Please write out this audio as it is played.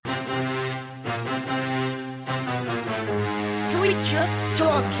we just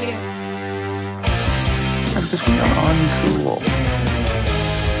talk here? Because we are uncool.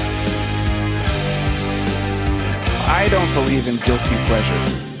 I don't believe in guilty pleasure.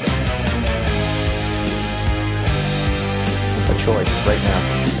 A choice right now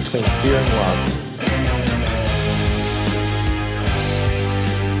between fear and love.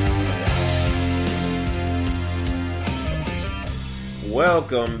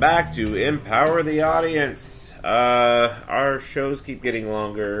 Welcome back to Empower the Audience. Our shows keep getting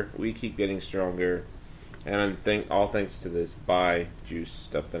longer, we keep getting stronger, and all thanks to this Bai juice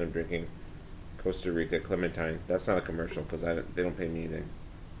stuff that I'm drinking. Costa Rica Clementine. That's not a commercial because they don't pay me anything.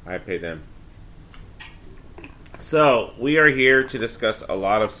 I pay them. So, we are here to discuss a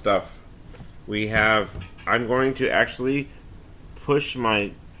lot of stuff. I'm going to actually push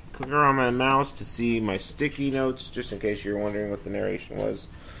my clicker on my mouse to see my sticky notes, just in case you're wondering what the narration was.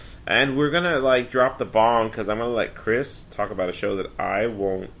 And we're going to, drop the bomb, because I'm going to let Chris talk about a show that I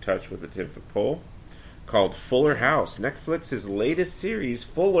won't touch with a 10-foot pole, called Fuller House. Netflix's latest series,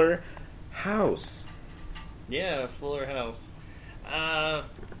 Fuller House. Yeah, Fuller House.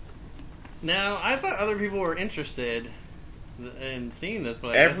 Now, I thought other people were interested in seeing this,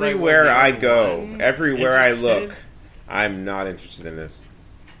 but everywhere I go, everywhere I look, I'm not interested in this.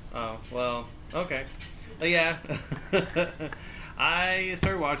 Oh, well, okay. Yeah. I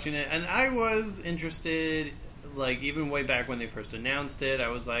started watching it, and I was interested, even way back when they first announced it. I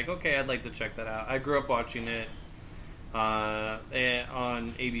was like, okay, I'd like to check that out. I grew up watching it on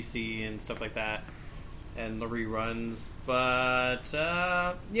ABC and stuff like that, and the reruns. But,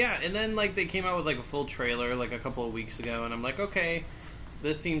 yeah, and then, they came out with, a full trailer, a couple of weeks ago, and I'm like, okay,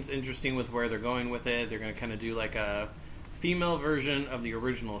 this seems interesting with where they're going with it. They're going to kind of do, a female version of the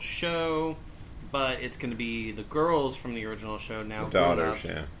original show, but it's going to be the girls from the original show now, the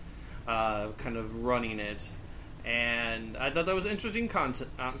daughters, kind of running it. And I thought that was an interesting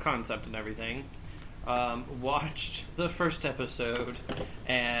concept and everything. Watched the first episode,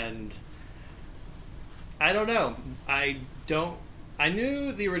 and I don't know. I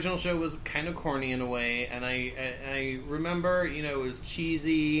knew the original show was kind of corny in a way, and I remember, it was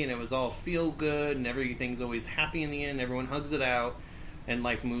cheesy, and it was all feel good, and everything's always happy in the end, everyone hugs it out, and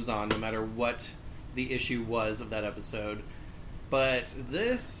life moves on, no matter what the issue was of that episode. But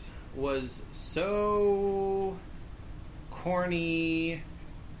this was so corny,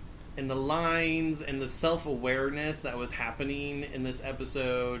 and the lines, and the self-awareness that was happening in this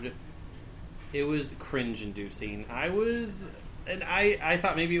episode, it was cringe-inducing. I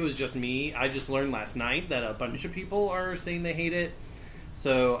thought maybe it was just me. I just learned last night that a bunch of people are saying they hate it.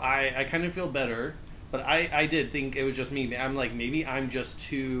 So I kind of feel better. But I did think it was just me. I'm like, maybe I'm just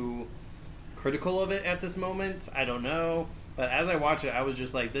too critical of it at this moment. I don't know. But as I watched it, I was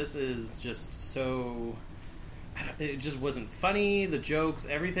just like, this is just so... It just wasn't funny. The jokes,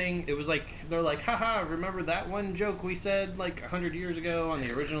 everything. It was like, they're like, haha, remember that one joke we said 100 years ago on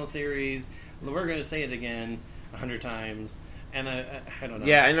the original series? We're going to say it again 100 times. And I don't know.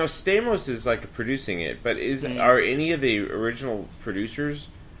 Yeah, I know Stamos is producing it, but are any of the original producers?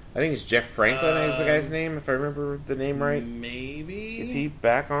 I think it's Jeff Franklin is the guy's name, if I remember the name right. Maybe. Is he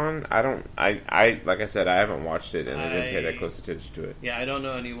back on? I like I said, I haven't watched it, and I didn't pay that close attention to it. Yeah, I don't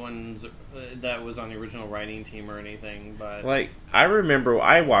know anyone that was on the original writing team or anything, but I remember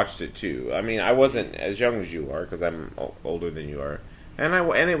I watched it too. I mean, I wasn't as young as you are because I'm older than you are, and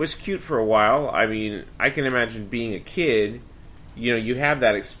it was cute for a while. I mean, I can imagine being a kid. You have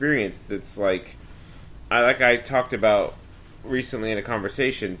that experience that's I talked about recently in a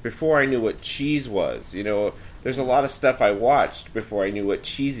conversation, before I knew what cheese was. There's a lot of stuff I watched before I knew what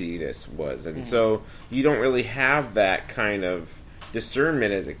cheesiness was. And so you don't really have that kind of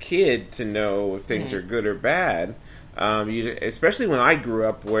discernment as a kid to know if things are good or bad. Especially when I grew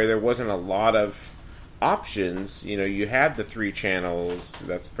up where there wasn't a lot of options. You had the 3 channels,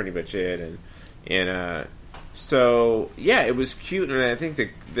 that's pretty much it. So yeah, it was cute, and I think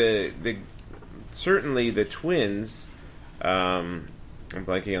the certainly the twins. I'm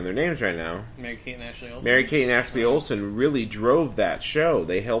blanking on their names right now. Mary-Kate and Ashley Olsen really drove that show.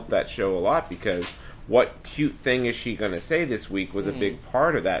 They helped that show a lot because what cute thing is she going to say this week was a big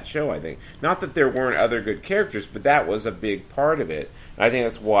part of that show, I think. Not that there weren't other good characters, but that was a big part of it. And I think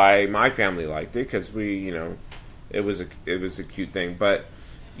that's why my family liked it, because it was a cute thing. But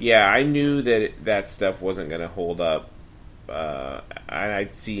yeah, I knew that stuff wasn't going to hold up. I'd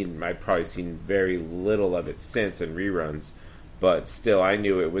probably seen very little of it since in reruns, but still, I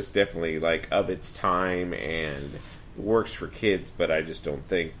knew it was definitely of its time and works for kids. But I just don't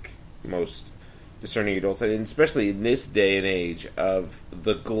think most discerning adults, and especially in this day and age of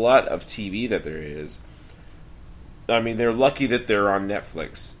the glut of TV that there is, I mean, they're lucky that they're on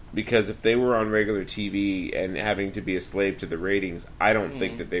Netflix, because if they were on regular TV and having to be a slave to the ratings, I don't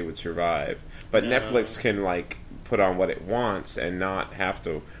think that they would survive. But No. Netflix can, like, put on what it wants and not have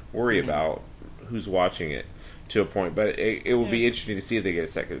to worry about who's watching it to a point. But it will be interesting to see if they get a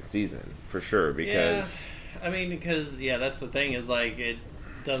second season, for sure, because... I mean, because, that's the thing, is, like, it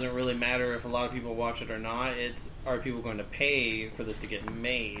doesn't really matter if a lot of people watch it or not. It's, are people going to pay for this to get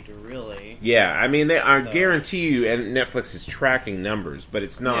made, really? Yeah, I mean, I So- guarantee you, and Netflix is tracking numbers, but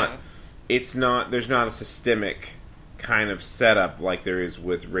it's not, there's not a systemic kind of setup like there is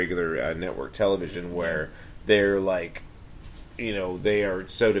with regular network television, where they're like, they are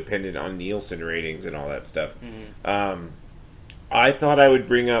so dependent on Nielsen ratings and all that stuff. I thought I would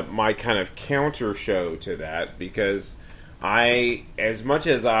bring up my kind of counter show to that, because as much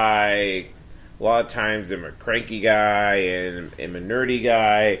as a lot of times am a cranky guy and am a nerdy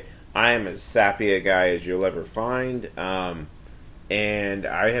guy, I am as sappy a guy as you'll ever find. And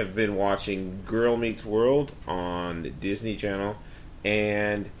I have been watching Girl Meets World on the Disney Channel,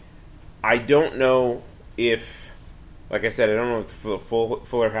 and I don't know if, like I said, I don't know if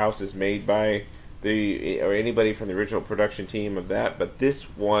Fuller House is made by or anybody from the original production team of that, but this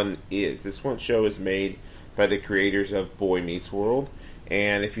one show is made by the creators of Boy Meets World.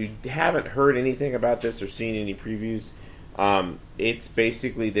 And if you haven't heard anything about this or seen any previews, it's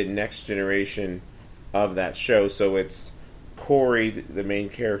basically the next generation of that show. So it's Corey, the main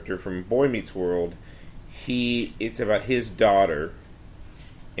character from Boy Meets World. It's about his daughter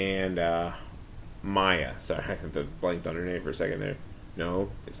and Maya. Sorry, I blanked on her name for a second there.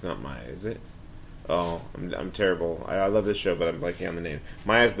 No, it's not Maya, is it? Oh, I'm terrible. I love this show, but I'm blanking on the name.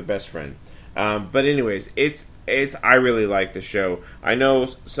 Maya's the best friend. But anyways, I really like the show. I know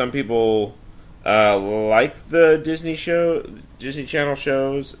some people like the Disney Channel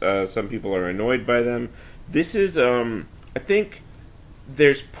shows. Some people are annoyed by them. This is, I think,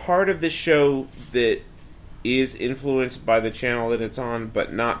 there's part of this show that is influenced by the channel that it's on,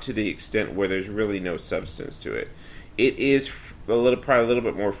 but not to the extent where there's really no substance to it. It is probably a little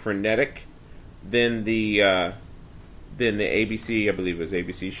bit more frenetic than the ABC, I believe it was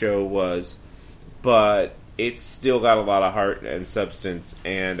ABC show was, but it's still got a lot of heart and substance.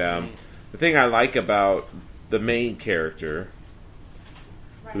 And the thing I like about the main character,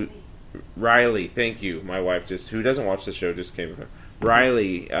 Riley, thank you, my wife who doesn't watch the show, just came from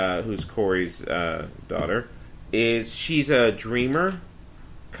Riley, who's Corey's daughter, she's a dreamer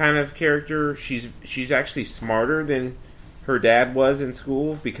kind of character. She's actually smarter than her dad was in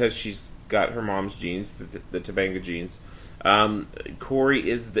school, because she's got her mom's genes, the Topanga genes. Corey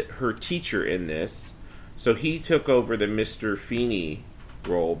is her teacher in this, so he took over the Mr. Feeney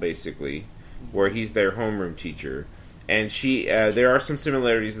role, basically, where he's their homeroom teacher. And there are some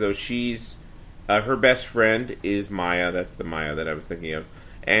similarities, though. She's her best friend is Maya. That's the Maya that I was thinking of,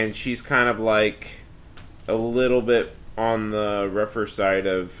 and she's kind of like a little bit on the rougher side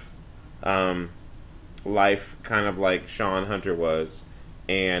of life, kind of like Sean Hunter was.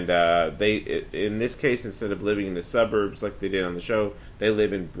 And they, in this case, instead of living in the suburbs like they did on the show, they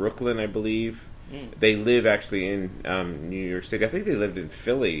live in Brooklyn, I believe. They live actually in New York City. I think they lived in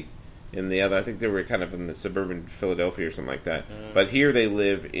Philly. I think they were kind of in the suburban Philadelphia or something like that. But here they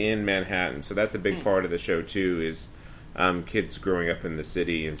live in Manhattan, so that's a big part of the show too. Is kids growing up in the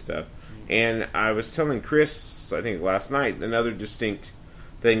city and stuff. And I was telling Chris, I think last night, another distinct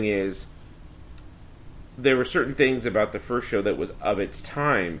thing is, there were certain things about the first show that was of its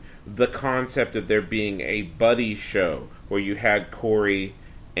time. The concept of there being a buddy show where you had Corey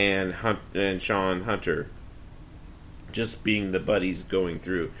and Sean Hunter just being the buddies going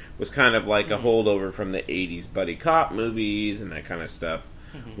through was kind of like a holdover from the 80s buddy cop movies and that kind of stuff.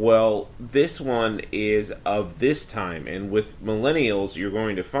 Well, this one is of this time, and with millennials, you're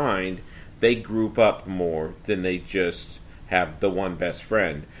going to find they group up more than they just have the one best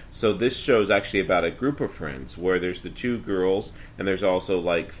friend. So this show is actually about a group of friends where there's the two girls and there's also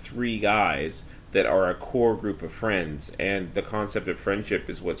like three guys that are a core group of friends, and the concept of friendship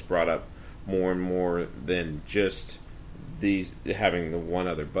is what's brought up more and more than just these having the one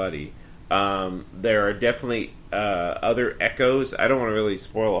other buddy. There are definitely other echoes. I don't want to really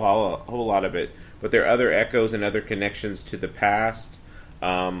spoil a whole lot of it, but there are other echoes and other connections to the past.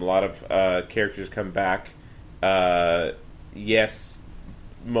 A lot of characters come back. Yes,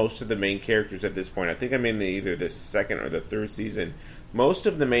 most of the main characters at this point, I think I'm in either the second or the third season, most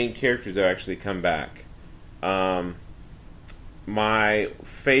of the main characters have actually come back. My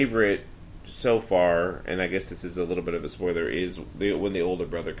favorite so far, and I guess this is a little bit of a spoiler, is when the older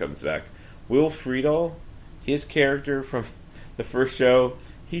brother comes back. Will Friedle, his character from the first show,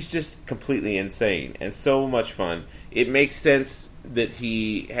 he's just completely insane and so much fun. It makes sense that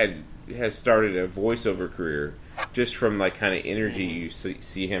he has started a voiceover career just from like kind of energy you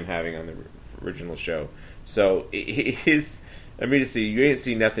see him having on the original show. So his, I mean, to see you ain't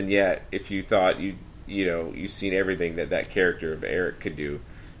seen nothing yet. If you thought you've seen everything that character of Eric could do,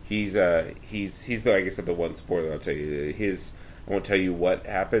 he's the, I guess, the one spoiler I'll tell you. I won't tell you what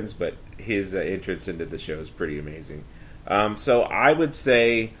happens, but his entrance into the show is pretty amazing. So I would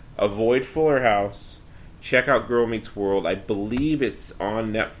say avoid Fuller House. Check out Girl Meets World. I believe it's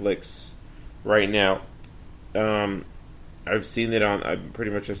on Netflix right now. I've seen it on.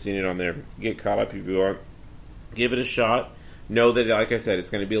 I've seen it on there. Get caught up if you want. Give it a shot. Know that, like I said, it's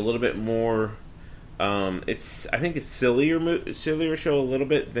going to be a little bit more. I think it's sillier show a little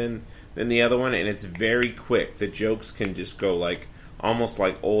bit than the other one, and it's very quick. The jokes can just go like almost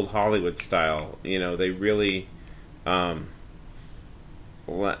like old Hollywood style. They really. But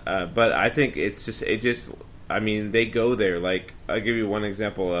I think I mean, they go there. Like, I'll give you one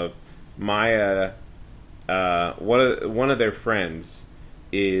example of Maya. One of their friends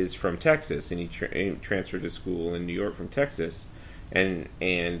is from Texas, and he transferred to school in New York from Texas, and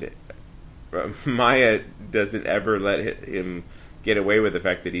Maya doesn't ever let him get away with the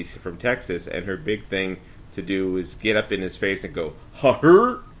fact that he's from Texas, and her big thing to do is get up in his face and go,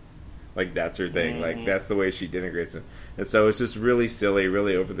 "Her." Like, that's her thing. Mm-hmm. Like, that's the way she denigrates him. And so it's just really silly,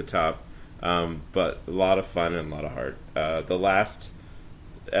 really over the top, but a lot of fun and a lot of heart. The last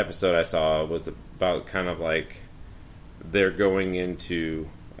episode I saw was about kind of like they're going into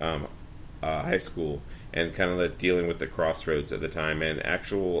high school and kind of dealing with the crossroads at the time. And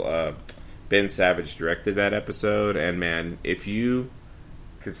actual Ben Savage directed that episode. And, man, if you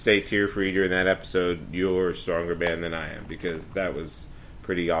could stay tear-free during that episode, you're a stronger band than I am, because that was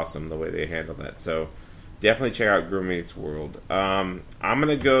pretty awesome the way they handled that. So definitely check out Girl Meets World. I'm going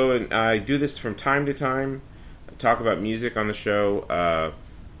to go, and I do this from time to time, talk about music on the show.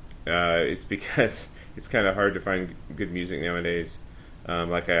 It's because it's kind of hard to find good music nowadays.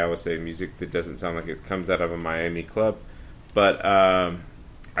 Like I always say, music that doesn't sound like it comes out of a Miami club. But I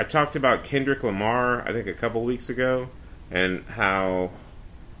talked about Kendrick Lamar, I think, a couple weeks ago, and how,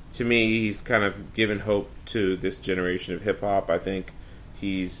 to me, he's kind of given hope to this generation of hip-hop. I think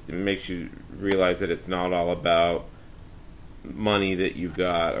it makes you realize that it's not all about money that you've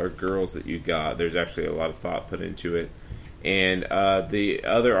got or girls that you've got. There's actually a lot of thought put into it. And the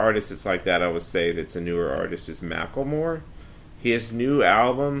other artist that's like that, I would say, that's a newer artist, is Macklemore. His new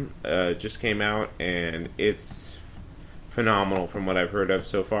album just came out, and it's phenomenal from what I've heard of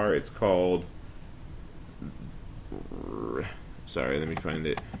so far. It's called... Sorry, let me find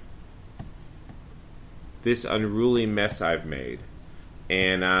it. This Unruly Mess I've Made.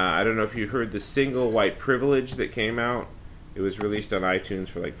 And I don't know if you heard the single White Privilege that came out. It was released on iTunes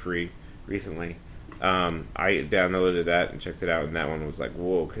for like free recently. I downloaded that and checked it out, and that one was like,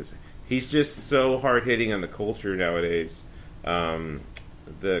 whoa, because he's just so hard-hitting on the culture nowadays.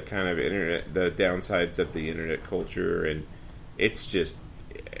 The kind of internet, the downsides of the internet culture, and it's just,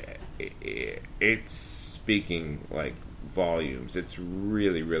 it's speaking like volumes. It's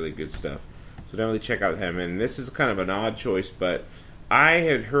really, really good stuff. So definitely check out him. And this is kind of an odd choice, but I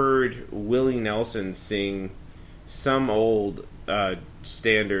had heard Willie Nelson sing some old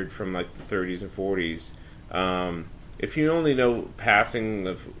standard from like the 30s and 40s. If you only know passing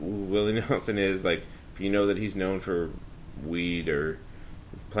of who Willie Nelson is, like if you know that he's known for Weed or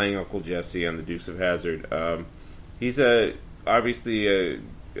playing Uncle Jesse on the Dukes of Hazzard, he's obviously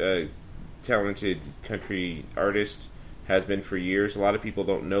a talented country artist, has been for years. A lot of people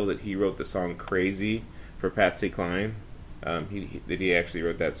don't know that he wrote the song Crazy for Patsy Cline. He actually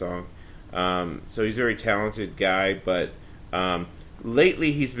wrote that song. So he's a very talented guy, but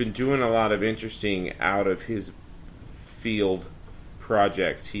lately he's been doing a lot of interesting out of his field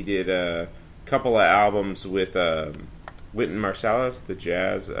projects. He did a couple of albums with Wynton Marsalis, the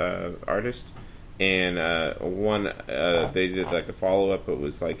jazz artist, and one they did like a follow-up. It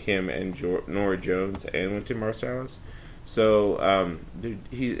was like him and Norah Jones and Wynton Marsalis. So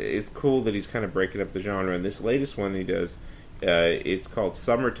it's cool that he's kind of breaking up the genre. And this latest one he does, it's called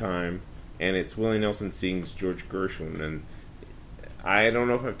Summertime, and it's Willie Nelson sings George Gershwin. And I don't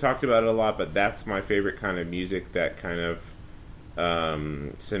know if I've talked about it a lot, but that's my favorite kind of music, that kind of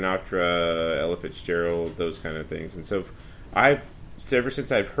Sinatra, Ella Fitzgerald, those kind of things. And so ever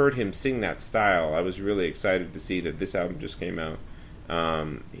since I've heard him sing that style, I was really excited to see that this album just came out.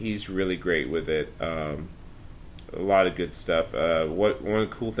 He's really great with it. A lot of good stuff. One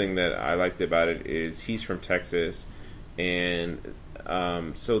cool thing that I liked about it is he's from Texas, and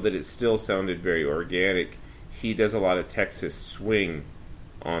so that it still sounded very organic, he does a lot of Texas swing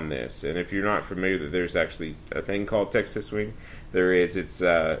on this. And if you're not familiar, there's actually a thing called Texas Swing. There is.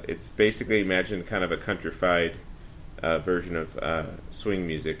 It's basically, imagine kind of a countrified version of swing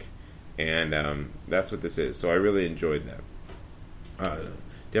music, and that's what this is. So I really enjoyed that.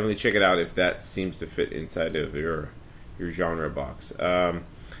 Definitely check it out if that seems to fit inside of your genre box.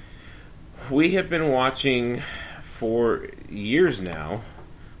 We have been watching for years now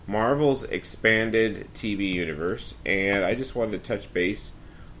Marvel's expanded TV universe, and I just wanted to touch base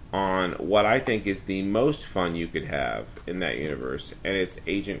on what I think is the most fun you could have in that universe, and it's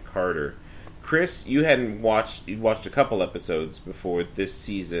Agent Carter. Chris, you watched a couple episodes before this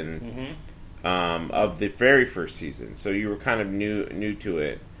season of the very first season, so you were kind of new to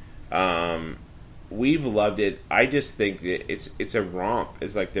it. We've loved it. I just think that it's a romp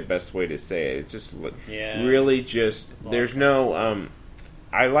is like the best way to say it. It's just really just there's no.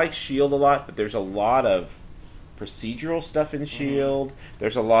 I like S.H.I.E.L.D. a lot, but there's a lot of procedural stuff in S.H.I.E.L.D.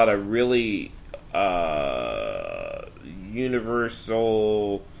 There's a lot of really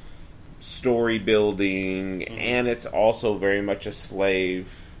universal story building, and it's also very much a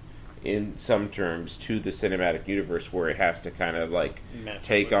slave in some terms to the cinematic universe, where it has to kind of like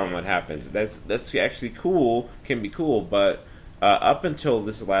take on what happens. That's actually cool, can be cool, but up until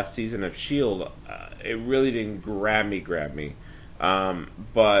this last season of S.H.I.E.L.D., it really didn't grab me.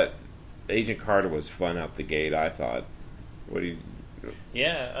 But Agent Carter was fun out the gate, I thought. What do you...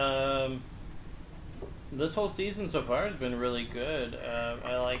 Yeah, this whole season so far has been really good.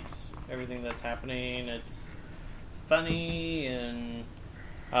 I liked everything that's happening. It's funny, and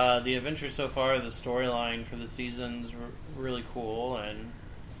the adventure so far, the storyline for the season's really cool, and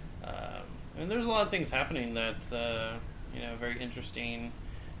there's a lot of things happening that's very interesting.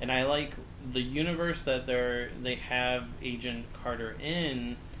 And I like the universe that they have Agent Carter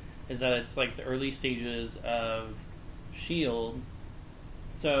in, is that it's like the early stages of S.H.I.E.L.D.,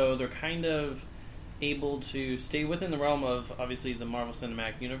 so they're kind of able to stay within the realm of, obviously, the Marvel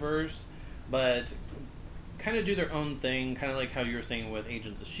Cinematic Universe, but kind of do their own thing, kind of like how you were saying with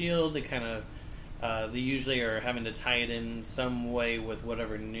Agents of S.H.I.E.L.D. They kind of, they usually are having to tie it in some way with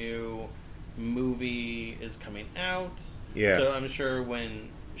whatever new movie is coming out. Yeah. So I'm sure when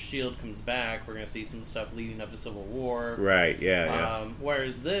S.H.I.E.L.D. comes back, we're going to see some stuff leading up to Civil War. Right, yeah.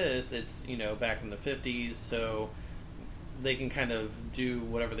 Whereas this, it's, back in the 50s, so they can kind of do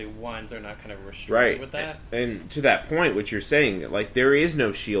whatever they want. They're not kind of restricted with that. And to that point, what you're saying, like, there is no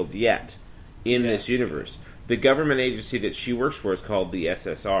S.H.I.E.L.D. yet in this universe. The government agency that she works for is called the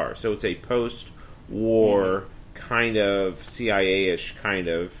SSR, so it's a post-war kind of CIA-ish kind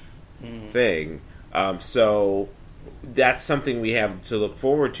of thing. So that's something we have to look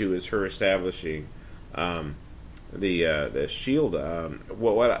forward to, is her establishing the S.H.I.E.L.D.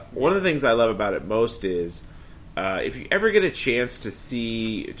 One of the things I love about it most is if you ever get a chance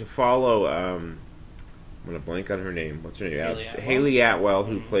to follow, I'm going to blank on her name. What's her name? Haley Atwell,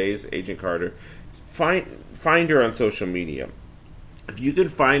 who plays Agent Carter. Find her on social media. If you can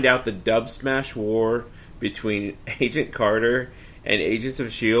find out the dub smash war between Agent Carter and Agents of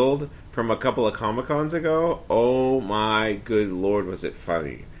S.H.I.E.L.D. from a couple of Comic-Cons ago, oh my good lord, was it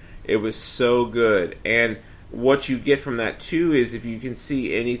funny. It was so good. And what you get from that, too, is if you can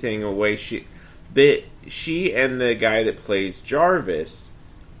see anything away, she and the guy that plays Jarvis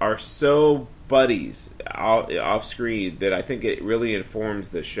are so buddies off screen that I think it really informs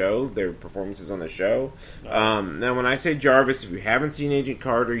the show, their performances on the show. Now, when I say Jarvis, if you haven't seen Agent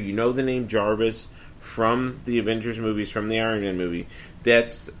Carter, you know the name Jarvis from the Avengers movies, from the Iron Man movie.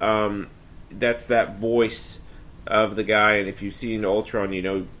 That's that voice of the guy, and if you've seen Ultron, you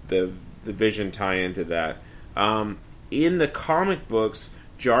know the Vision tie into that. In the comic books,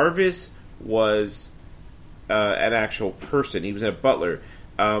 Jarvis was an actual person. He was a butler.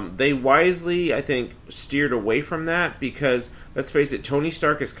 They wisely, I think, steered away from that because, let's face it, Tony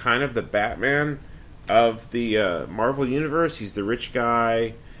Stark is kind of the Batman of the Marvel Universe. He's the rich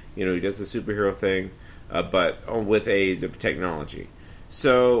guy, he does the superhero thing, but with aid of technology.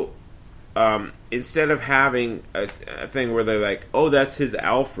 So instead of having a thing where they're like, oh, that's his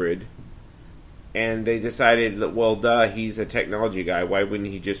Alfred, and they decided that, well, duh, he's a technology guy, why wouldn't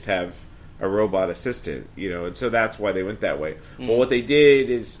he just have a robot assistant, and so that's why they went that way. Well, what they did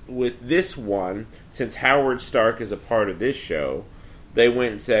is, with this one, since Howard Stark is a part of this show, they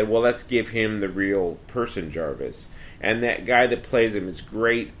went and said, well, let's give him the real person Jarvis. And that guy that plays him is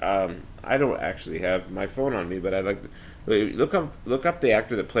great. I don't actually have my phone on me, but I'd like to look up the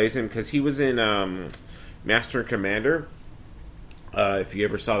actor that plays him, because he was in Master and Commander. If you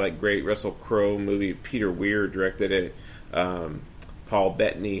ever saw that great Russell Crowe movie, Peter Weir directed it, Paul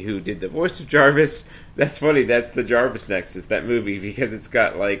Bettany, who did the voice of Jarvis. That's funny. That's the Jarvis Nexus, that movie, because it's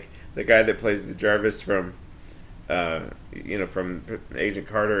got like the guy that plays the Jarvis from, from Agent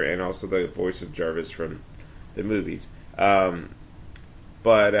Carter, and also the voice of Jarvis from the movies.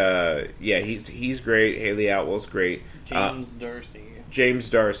 He's great. Haley Atwell's great. James Darcy. James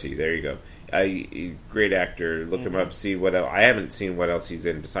Darcy. There you go. Great actor. Look him up. See what else. I haven't seen what else he's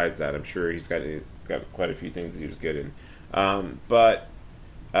in besides that. I'm sure he's got quite a few things that he was good in. But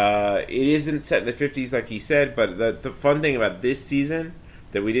it isn't set in the 50s like he said. But the fun thing about this season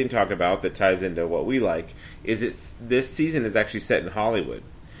that we didn't talk about that ties into what we like is this season is actually set in Hollywood.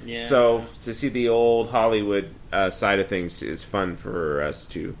 Yeah. So to see the old Hollywood side of things is fun for us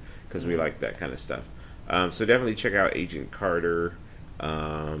too, because we like that kind of stuff. So definitely check out Agent Carter.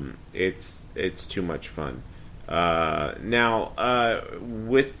 It's too much fun. Now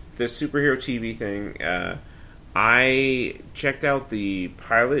with the superhero TV thing, I checked out the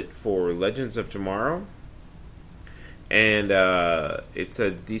pilot for Legends of Tomorrow, and it's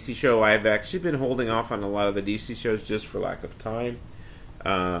a DC show. I've actually been holding off on a lot of the DC shows just for lack of time.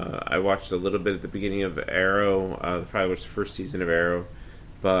 I watched a little bit at the beginning of Arrow. I watched the first season of Arrow,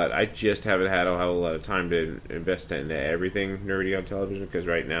 but I just haven't had a whole lot of time to invest into everything nerdy on television because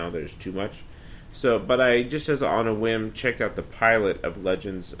right now there's too much. So, but I just as on a whim checked out the pilot of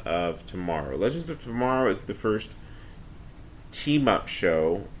Legends of Tomorrow. Legends of Tomorrow is the first team-up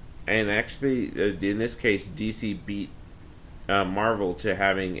show, and actually, in this case, DC beat Marvel to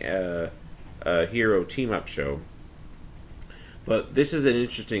having a hero team-up show. But this is an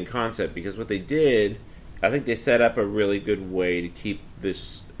interesting concept because what they did, I think they set up a really good way to keep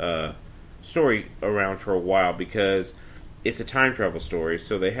this story around for a while because it's a time travel story.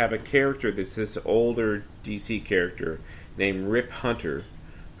 So they have a character that's this older DC character named Rip Hunter,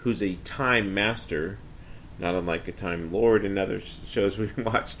 who's a time master, not unlike a Time Lord in other shows we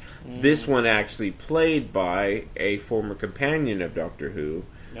watch. This one actually played by a former companion of Doctor Who,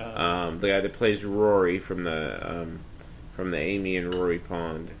 the guy that plays Rory from the Amy and Rory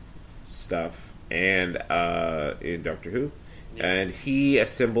Pond stuff, and in Doctor Who, and he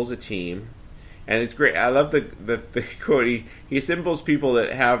assembles a team, and it's great. I love the quote. He assembles people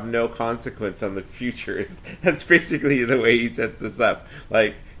that have no consequence on the future. That's basically the way he sets this up.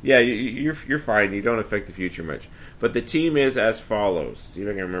 Like, yeah, you're fine. You don't affect the future much. But the team is as follows. See if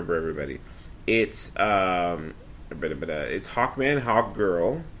I can remember everybody. It's Hawkman,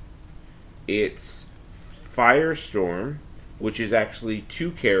 Hawkgirl. It's Firestorm, which is actually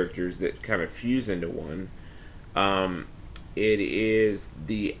two characters that kind of fuse into one. It is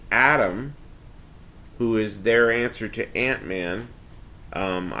the Atom, who is their answer to Ant-Man.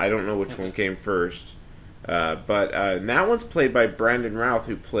 I don't know which one came first. But that one's played by Brandon Routh,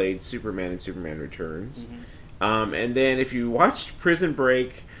 who played Superman in Superman Returns. And then if you watched Prison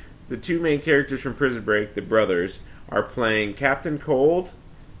Break, the two main characters from Prison Break, the brothers, are playing Captain Cold,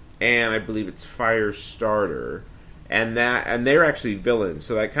 and I believe it's Firestarter. And they're actually villains,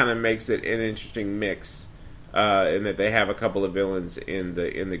 so that kind of makes it an interesting mix, in that they have a couple of villains in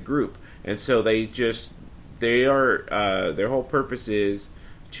the group, and so their whole purpose is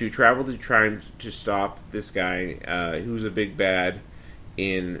to travel to try to stop this guy who's a big bad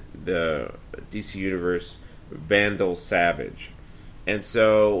in the DC universe, Vandal Savage. And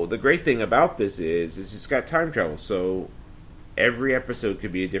so the great thing about this is it's got time travel, so every episode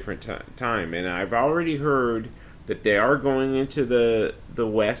could be a different time, and I've already heard that they are going into the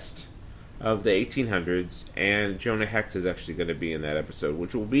West of the 1800s, and Jonah Hex is actually going to be in that episode,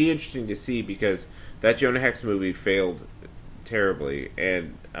 which will be interesting to see because that Jonah Hex movie failed terribly,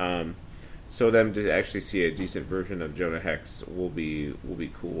 and so them to actually see a decent version of Jonah Hex will be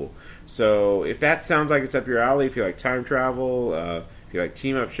cool. So if that sounds like it's up your alley, if you like time travel, if you like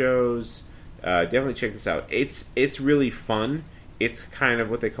team up shows, definitely check this out. It's really fun. It's kind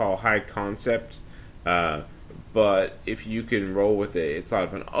of what they call high concept. But if you can roll with it, it's a lot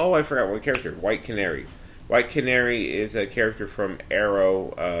of fun. Oh, I forgot one character, White Canary. White Canary is a character from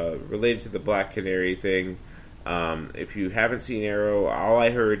Arrow, related to the Black Canary thing. If you haven't seen Arrow, all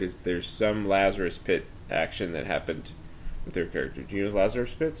I heard is there's some Lazarus Pit action that happened with their character. Do you know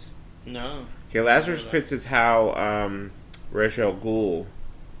Lazarus Pits? No. Okay, Lazarus Pits is how Ra's al Ghul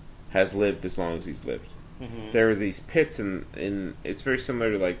has lived as long as he's lived. Mm-hmm. There are these pits, and it's very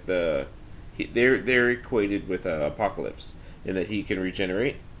similar to like they're equated with Apocalypse in that he can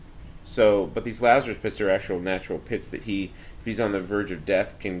regenerate. So, but these Lazarus pits are actual natural pits that if he's on the verge of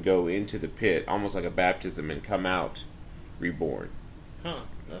death, can go into the pit almost like a baptism and come out reborn. Huh.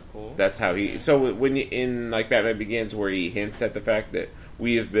 That's cool. That's how he. So when you, in like Batman Begins, where he hints at the fact that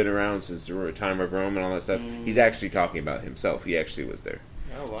we have been around since the time of Rome and all that stuff, he's actually talking about himself. He actually was there.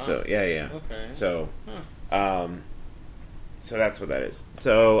 Oh wow. So yeah. Okay. So, so that's what that is.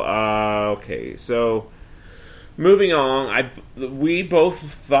 So okay. So moving on, we both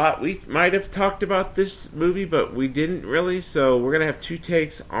thought we might have talked about this movie, but we didn't really. So we're gonna have two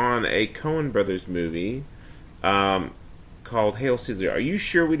takes on a Coen Brothers movie. Called Hail Caesar. Are you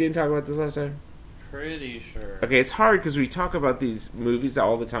sure we didn't talk about this last time? Pretty sure. Okay, it's hard because we talk about these movies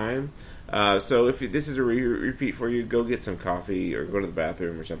all the time. So if this is a repeat for you, go get some coffee or go to the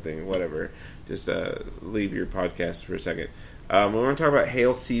bathroom or something, whatever. Just leave your podcast for a second. We want to talk about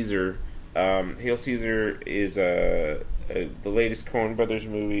Hail Caesar. Hail Caesar is the latest Coen Brothers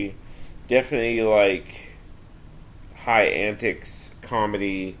movie. Definitely like high antics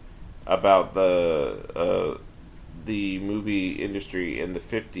comedy about the movie industry in the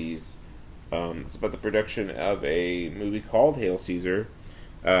 50s. It's about the production of a movie called Hail Caesar,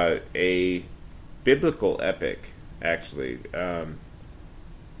 a biblical epic, actually.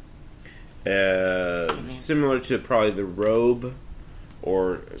 Similar to probably The Robe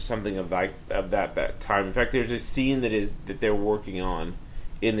or something of that time. In fact, there's a scene that they're working on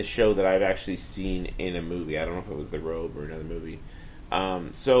in the show that I've actually seen in a movie. I don't know if it was The Robe or another movie.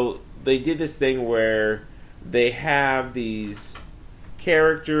 So they did this thing where they have these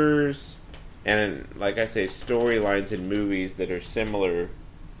characters and, like I say, storylines in movies that are similar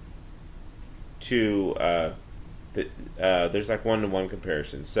to there's like one-to-one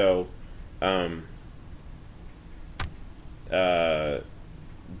comparison. So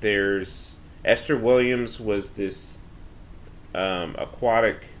there's Esther Williams was this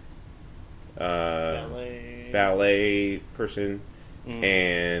aquatic ballet person,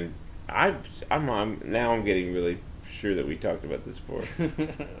 and I'm getting really sure that we talked about this before.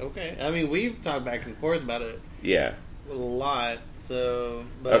 Okay, I mean we've talked back and forth about it. Yeah, a lot. So,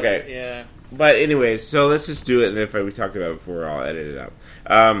 but, okay, yeah. But anyways, so let's just do it, and if we talked about it before, I'll edit it out.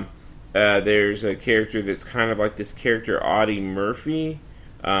 There's a character that's kind of like this character Audie Murphy,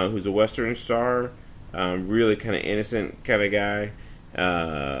 who's a Western star, really kind of innocent kind of guy.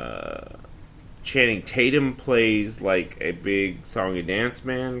 Channing Tatum plays like a big song and dance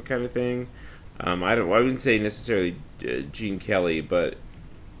man kind of thing. I wouldn't say necessarily Gene Kelly, but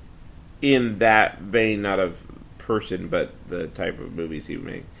in that vein, not of person, but the type of movies he would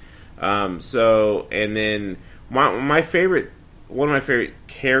make. And then one of my favorite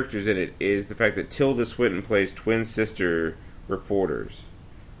characters in it is the fact that Tilda Swinton plays twin sister reporters.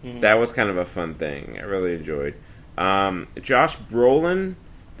 Mm-hmm. That was kind of a fun thing. I really enjoyed. Josh Brolin.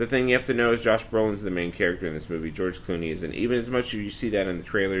 The thing you have to know is Josh Brolin's the main character in this movie. George Clooney isn't. Even as much as you see that in the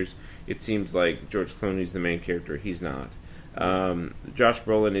trailers, it seems like George Clooney's the main character. He's not. Josh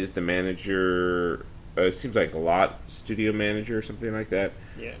Brolin is the manager. It seems like a lot studio manager or something like that.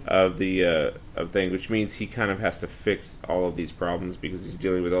 Yeah. Of the thing, which means he kind of has to fix all of these problems because he's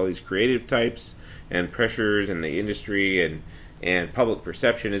dealing with all these creative types and pressures in the industry, and public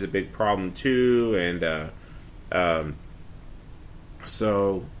perception is a big problem too. And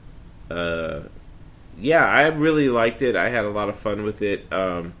yeah, I really liked it. I had a lot of fun with it.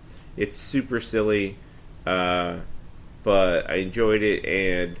 It's super silly, but I enjoyed it,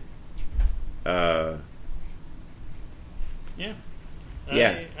 and yeah.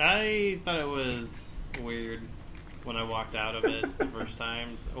 I thought it was weird when I walked out of it the first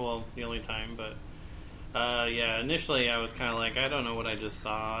time. Well, the only time, but yeah, initially I was kind of like, I don't know what I just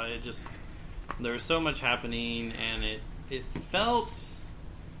saw. There was so much happening, and it felt,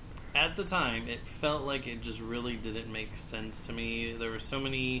 at the time, it felt like it just really didn't make sense to me. There were so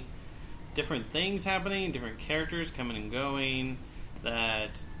many different things happening, different characters coming and going,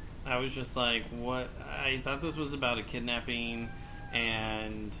 that I was just like, what? I thought this was about a kidnapping,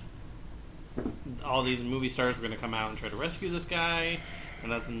 and all these movie stars were going to come out and try to rescue this guy,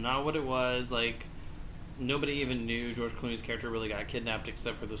 and that's not what it was. Like, nobody even knew George Clooney's character really got kidnapped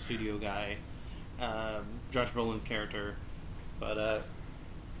except for the studio guy, Josh Brolin's character. But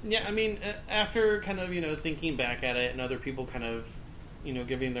yeah, I mean, after kind of thinking back at it, and other people kind of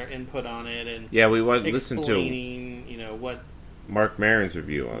giving their input on it, and yeah, we wanted to listen to what Mark Maron's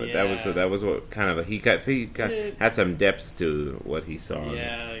review on it. Yeah. That was what kind of he had some depth to what he saw.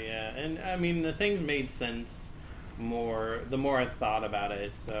 Yeah, and I mean the things made sense the more I thought about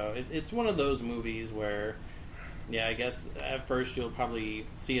it. So it's one of those movies where, yeah, I guess at first you'll probably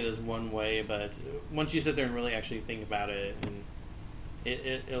see it as one way, but once you sit there and really actually think about it, and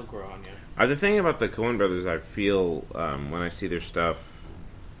it'll grow on you. The thing about the Coen Brothers, I feel when I see their stuff,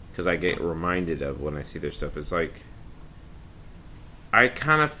 because I get reminded of when I see their stuff, it's like I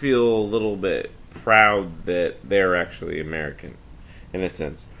kind of feel a little bit proud that they're actually American, in a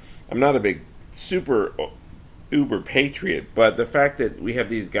sense. I'm not a big super uber patriot, but the fact that we have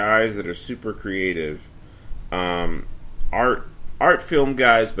these guys that are super creative, art film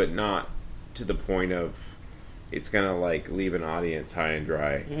guys, but not to the point of it's gonna like leave an audience high and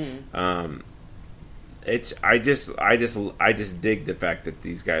dry. I just dig the fact that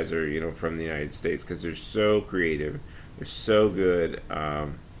these guys are from the United States because they're so creative, they're so good.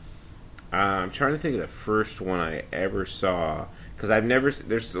 I'm trying to think of the first one I ever saw because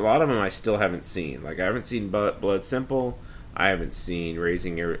there's a lot of them I still haven't seen. Like I haven't seen Blood Simple. I haven't seen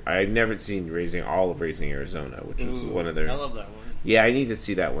I've never seen all of Raising Arizona, which was one of their. I love that one. Yeah, I need to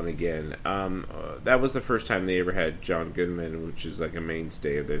see that one again. That was the first time they ever had John Goodman, which is like a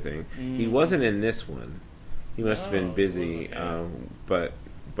mainstay of their thing. He wasn't in this one. He must have been busy, but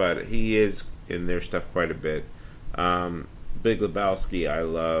he is in their stuff quite a bit. Big Lebowski, I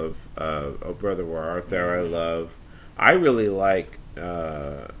love. Oh Brother, Where Art Thou? I love. I really like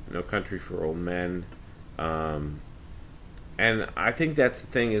No Country for Old Men. And I think that's the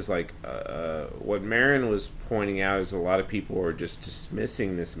thing is like what Marin was pointing out is a lot of people are just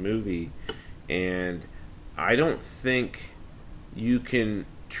dismissing this movie, and I don't think you can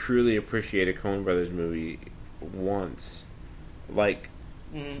truly appreciate a Coen Brothers movie once, I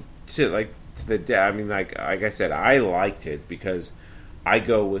mean, like I said, I liked it because I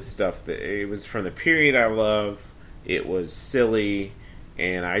go with stuff that it was from the period I love. It was silly.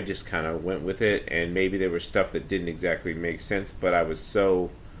 And I just kind of went with it, and maybe there was stuff that didn't exactly make sense, but I was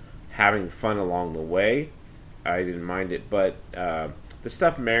so having fun along the way, I didn't mind it. But the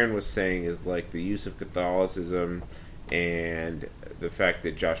stuff Marin was saying is like the use of Catholicism and the fact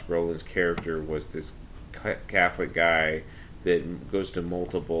that Josh Brolin's character was this Catholic guy that goes to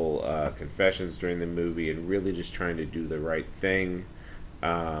multiple confessions during the movie and really just trying to do the right thing.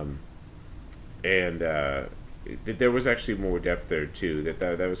 There was actually more depth there too.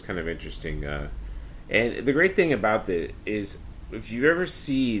 That was kind of interesting. And the great thing about that is, if you ever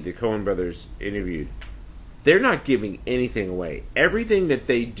see the Coen Brothers interviewed, they're not giving anything away. Everything that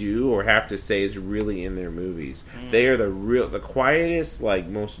they do or have to say is really in their movies. They are the quietest, like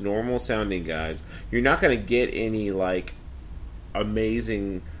most normal sounding guys. You're not going to get any like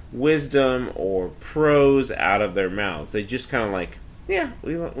amazing wisdom or prose out of their mouths. They just kind of like, yeah,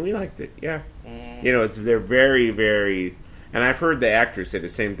 we liked it. Yeah. They're very, very, and I've heard the actors say the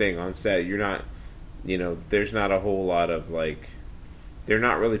same thing on set. You're not, there's not a whole lot of like, they're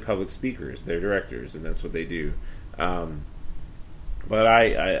not really public speakers. They're directors, and that's what they do. But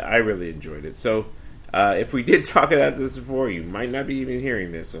I really enjoyed it. So if we did talk about this before, you might not be even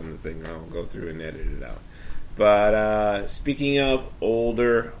hearing this on the thing. I'll go through and edit it out. But speaking of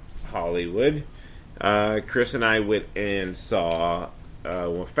older Hollywood, Chris and I went and saw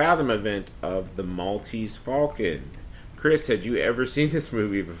a Fathom event of The Maltese Falcon. Chris, had you ever seen this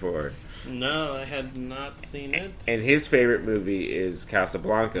movie before? No, I had not seen it. And his favorite movie is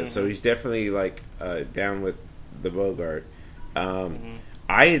Casablanca, so he's definitely like down with the Bogart. I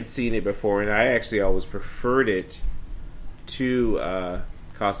had seen it before, and I actually always preferred it to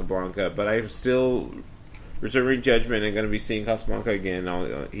Casablanca, but I'm still reserving judgment and going to be seeing Casablanca again.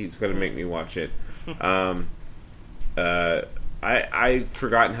 He's going to make me watch it. I'd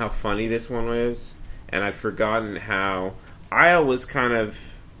forgotten how funny this one was, and I'd forgotten how I always kind of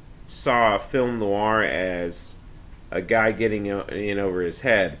saw film noir as a guy getting in over his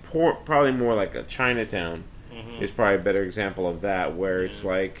head. Probably more like a Chinatown is probably a better example of that, where it's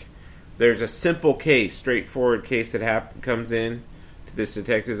like there's a simple case, straightforward case that comes in to this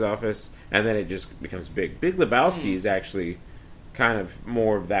detective's office, and then it just becomes big. Big Lebowski is actually kind of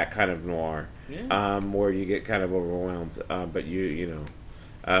more of that kind of noir. Where you get kind of overwhelmed, but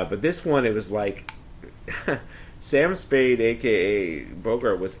this one, it was like Sam Spade, aka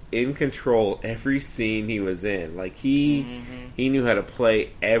Bogart, was in control every scene he was in. Like he knew how to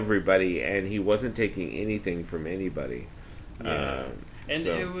play everybody, and he wasn't taking anything from anybody.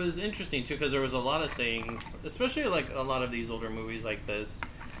 It was interesting too, because there was a lot of things, especially like a lot of these older movies like this,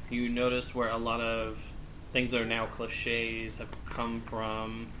 you notice where a lot of things that are now cliches have come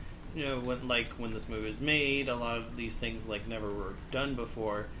from. When this movie was made, a lot of these things like never were done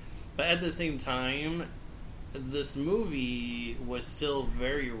before. But at the same time, this movie was still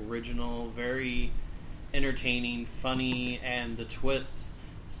very original, very entertaining, funny, and the twists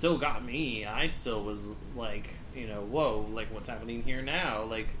still got me. I still was like, whoa, like what's happening here now?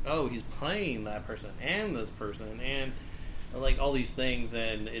 Like, oh, he's playing that person and this person and like all these things,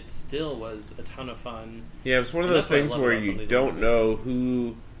 and it still was a ton of fun. Yeah, it was one of those things where you don't know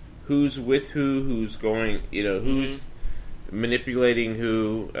who's with who's going, who's manipulating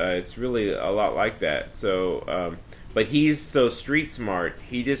who. It's really a lot like that. So, but he's so street smart.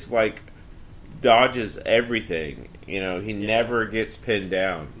 He just like dodges everything. He never gets pinned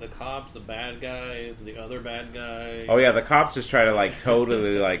down. The cops, the bad guys, the other bad guys. Oh yeah, the cops just try to like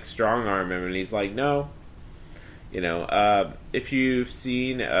totally like strong arm him, and he's like, no. If you've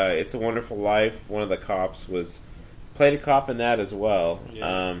seen It's a Wonderful Life, one of the cops played a cop in that as well.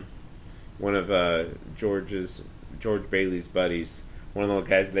 Yeah. One of George Bailey's buddies. One of the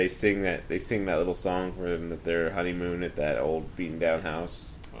guys they sing that little song for them at their honeymoon at that old beaten down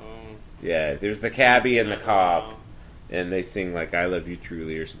house. Oh. Yeah, there's the cabbie and the cop, and they sing like "I Love You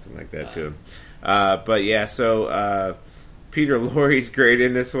Truly" or something like that to him. But yeah, so Peter Lorre's great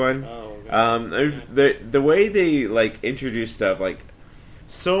in this one. Oh. The way they like introduce stuff, like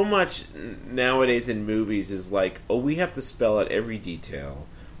so much nowadays in movies is like, oh, we have to spell out every detail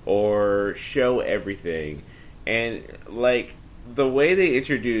or show everything, and like the way they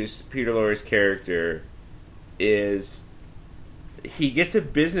introduce Peter Lorre's character is he gets a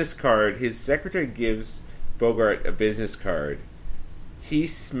business card. His secretary gives Bogart a business card. He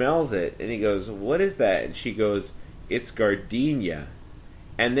smells it and he goes, "What is that?" And she goes, "It's gardenia."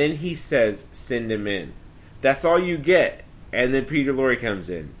 And then he says, "Send him in." That's all you get. And then Peter Lorre comes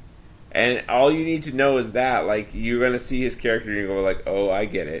in. And all you need to know is that, like, you're going to see his character and you go like, oh, I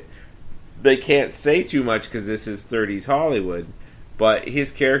get it. They can't say too much because this is 30s Hollywood. But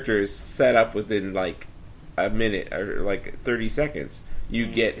his character is set up within, like, a minute or, like, 30 seconds. You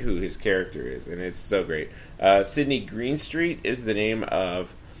get who his character is. And it's so great. Sidney Greenstreet is the name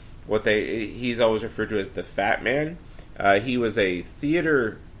of he's always referred to as the Fat Man. He was a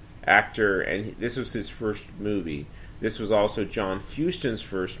theater actor, and this was his first movie. This was also John Huston's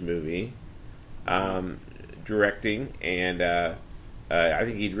first movie, directing, and I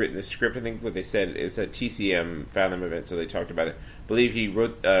think he'd written the script. I think what they said is a TCM Fathom event, so they talked about it. I believe he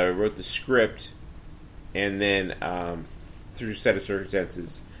wrote the script, and then through set of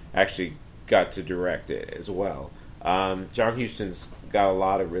circumstances, actually got to direct it as well. John Huston's got a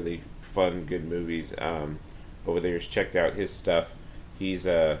lot of really fun, good movies. Over the years, checked out his stuff. His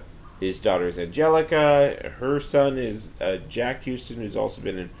daughter is Angelica. Her son is Jack Huston, who's also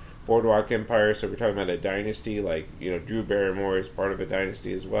been in Boardwalk Empire. So we're talking about a dynasty. Like, Drew Barrymore is part of a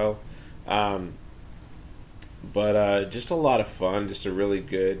dynasty as well. But just a lot of fun. Just a really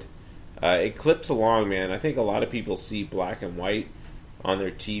good. It clips along, man. I think a lot of people see black and white on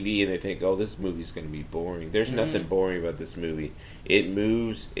their TV and they think, oh, this movie's going to be boring. There's nothing boring about this movie. It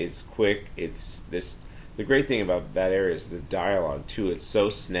moves. It's quick. It's this. The great thing about that era is the dialogue, too. It's so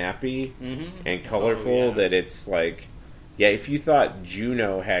snappy and colorful that it's like, yeah, if you thought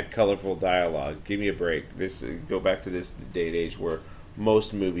Juno had colorful dialogue, give me a break. Go back to this day and age where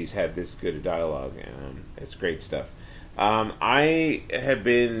most movies had this good of dialogue. It's great stuff. I have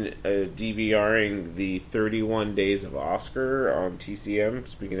been DVRing the 31 Days of Oscar on TCM,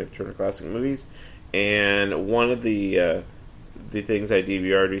 speaking of Turner Classic Movies, and one of the things I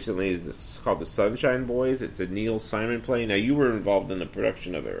DVR'd recently is called The Sunshine Boys. It's a Neil Simon play. Now, you were involved in the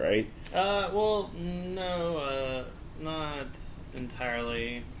production of it, right? Well, no, not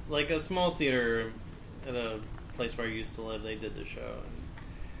entirely. Like a small theater at a place where I used to live, they did the show.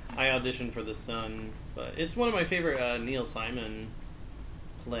 And I auditioned for The Sun, but it's one of my favorite Neil Simon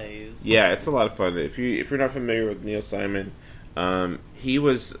plays. Yeah, it's a lot of fun. If you're not familiar with Neil Simon, he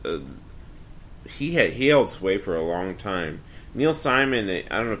was he held sway for a long time. Neil Simon, I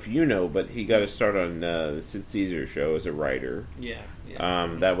don't know if you know, but he got a start on the Sid Caesar show as a writer. Yeah.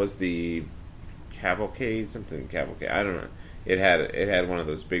 That was the Cavalcade. I don't know. It had one of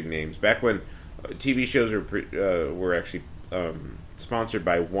those big names back when TV shows were actually sponsored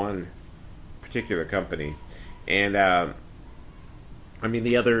by one particular company, and I mean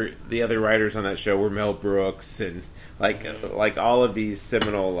the other writers on that show were Mel Brooks and like all of these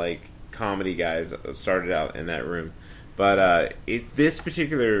seminal like comedy guys started out in that room. But this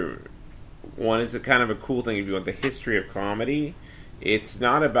particular one is a kind of a cool thing if you want the history of comedy. It's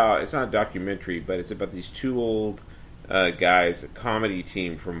not a documentary, but it's about these two old guys, a comedy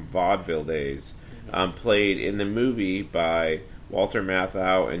team from vaudeville days, played in the movie by Walter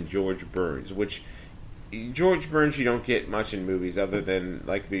Matthau and George Burns, which George Burns you don't get much in movies other than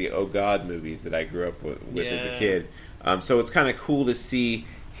like the Oh God movies that I grew up with as a kid. So it's kind of cool to see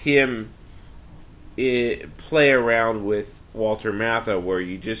him play around with Walter Matthau, where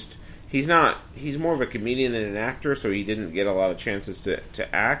he's more of a comedian than an actor, so he didn't get a lot of chances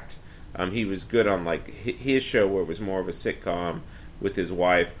to act. He was good on like his show where it was more of a sitcom with his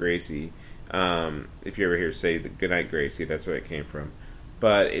wife Gracie. If you ever hear say the Goodnight Gracie, that's where it came from.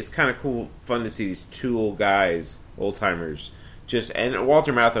 But it's kind of cool, fun to see these two old guys old timers. And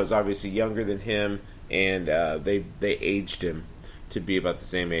Walter Matthau is obviously younger than him, and they aged him to be about the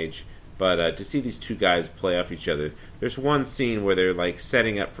same age. But to see these two guys play off each other, there's one scene where they're like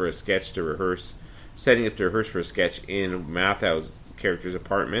setting up for a sketch for a sketch in Matthau's character's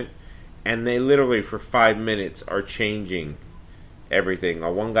apartment, and they literally for 5 minutes are changing everything.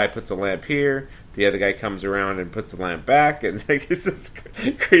 One guy puts a lamp here, the other guy comes around and puts the lamp back, and like, it's this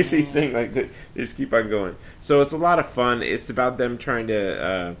crazy thing. Like they just keep on going. So it's a lot of fun. It's about them trying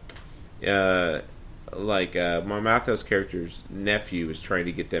to, Matthau's character's nephew is trying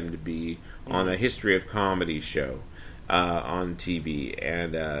to get them to be on a History of Comedy show on TV,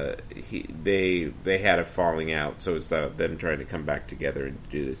 and they had a falling out. So it's them trying to come back together and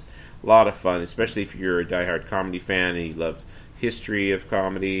do this. A lot of fun, especially if you're a diehard comedy fan and you love History of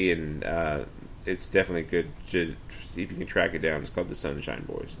Comedy, and it's definitely good to see if you can track it down. It's called The Sunshine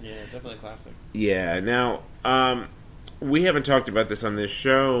Boys. Yeah, definitely classic. Yeah. Now, we haven't talked about this on this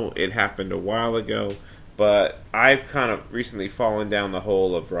show. It happened a while ago, but I've kind of recently fallen down the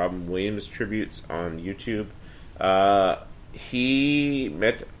hole of Robin Williams tributes on YouTube. He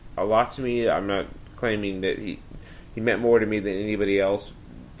meant a lot to me. I'm not claiming that he meant more to me than anybody else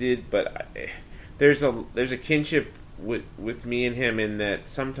did, but there's a kinship with me and him in that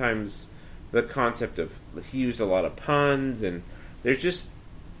sometimes the concept of he used a lot of puns, and there's just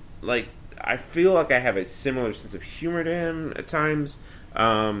like I feel like I have a similar sense of humor to him at times,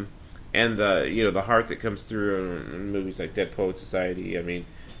 and the heart that comes through in movies like Dead Poets Society. I mean,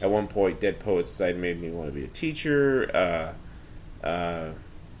 at one point, Dead Poets Society made me want to be a teacher. The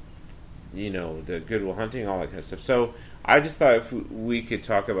Good Will Hunting, all that kind of stuff. So I just thought if we could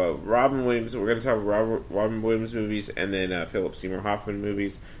talk about Robin Williams, we're going to talk about Robin Williams movies, and then Philip Seymour Hoffman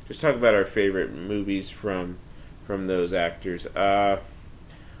movies. Just talk about our favorite movies from those actors.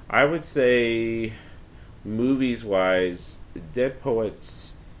 I would say, movies-wise, Dead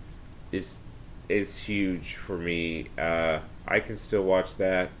Poets is huge for me. I can still watch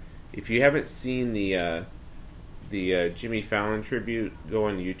that. If you haven't seen the Jimmy Fallon tribute, go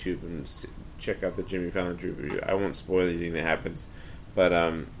on YouTube and check out the Jimmy Fallon tribute. I won't spoil anything that happens, but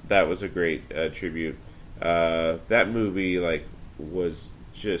that was a great tribute. That movie was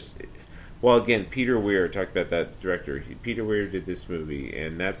just... Well, again, Peter Weir, talked about that director. Peter Weir did this movie,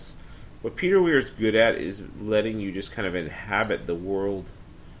 and that's... What Peter Weir's good at is letting you just kind of inhabit the world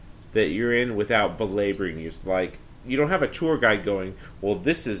that you're in without belaboring you. It's like, you don't have a tour guide going, well,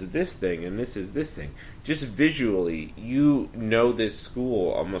 this is this thing, and this is this thing. Just visually, you know this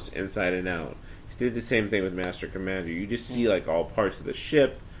school almost inside and out. He did the same thing with Master Commander. You just see, all parts of the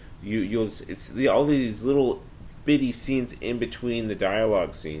ship. All these little bitty scenes in between the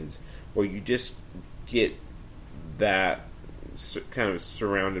dialogue scenes where you just get that kind of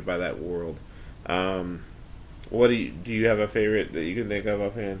surrounded by that world. What do you have a favorite that you can think of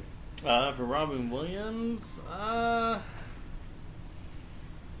offhand? For Robin Williams,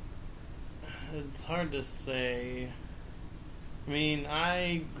 it's hard to say. I mean,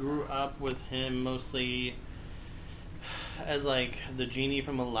 I grew up with him mostly as the genie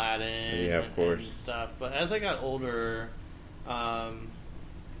from Aladdin, yeah, of course, and stuff. But as I got older,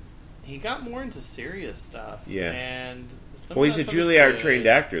 he got more into serious stuff. Yeah, and he's a Juilliard trained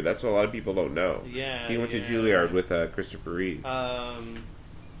actor. That's what a lot of people don't know. Yeah, he went to Juilliard with Christopher Reeve.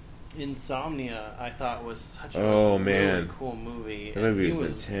 Insomnia, I thought, was such a really cool movie. The movie was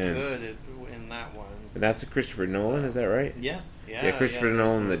intense. Good in that one. And that's a Christopher Nolan, is that right? Yes. Yeah, Christopher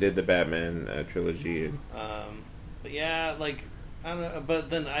Nolan that did the Batman trilogy. But yeah, I don't know. But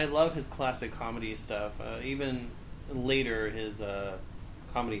then I love his classic comedy stuff. Even later, his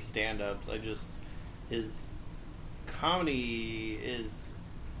comedy stand-ups. His comedy is...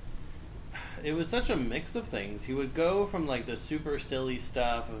 It was such a mix of things. He would go from the super silly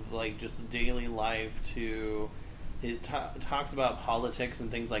stuff of just daily life to his talks about politics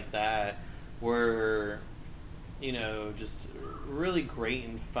and things like that were, just really great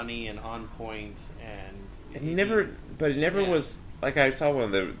and funny and on point. And it never was, I saw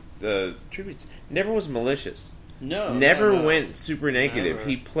one of the tributes, never was malicious. No. Never went super negative. Never.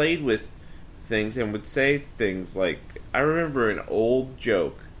 He played with things and would say things I remember an old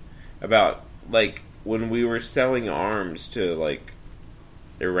joke about when we were selling arms to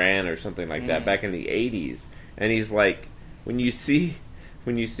Iran or something like that back in the 80s, and he's when you see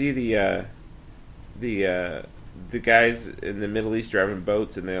the guys in the Middle East driving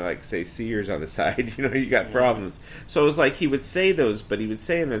boats and they're say seers on the side, you got problems. So it was he would say those, but he would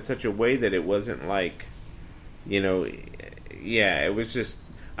say them in such a way that it wasn't it was just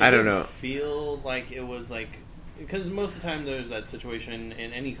I don't know. Feel like it was because most of the time there's that situation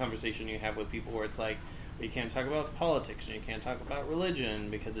in any conversation you have with people where it's You can't talk about politics, and you can't talk about religion,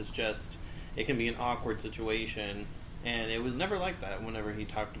 because it can be an awkward situation. And it was never like that whenever he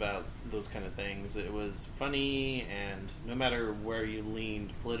talked about those kind of things. It was funny, and no matter where you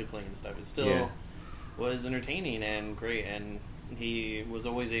leaned politically and stuff, it still was entertaining and great. And he was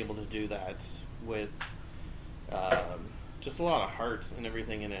always able to do that with just a lot of heart and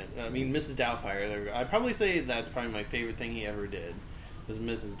everything in it. I mean, Mrs. Doubtfire, I'd probably say that's probably my favorite thing he ever did, was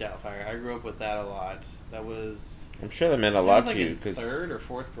Mrs. Doubtfire. I grew up with that a lot. That was... I'm sure that meant a lot like to you. In Cause, 3rd or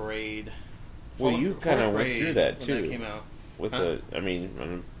 4th grade. Well, you kind of went through that, too. When that came out. With on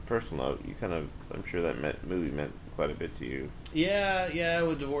a personal note, you kind of... I'm sure that movie meant quite a bit to you. Yeah,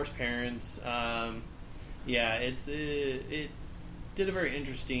 with divorced parents. It did a very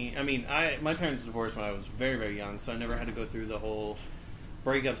interesting... I mean, my parents divorced when I was very, very young, so I never had to go through the whole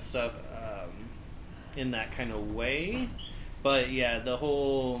breakup stuff in that kind of way. But, yeah, the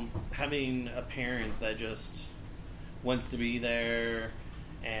whole having a parent that just wants to be there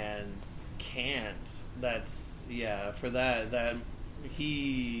and can't, that's... Yeah, for that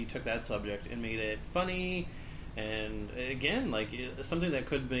he took that subject and made it funny, and, again, like, something that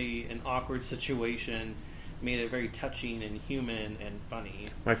could be an awkward situation... made it very touching and human and funny.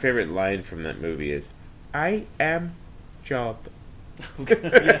 My favorite line from that movie is, "I am Job." Yeah,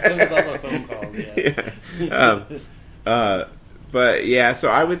 with all the phone calls, yeah. But yeah, so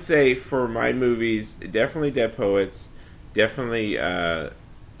I would say for my movies, definitely Dead Poets, definitely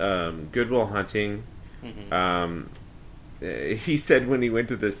Good Will Hunting. Mm-hmm. He said when he went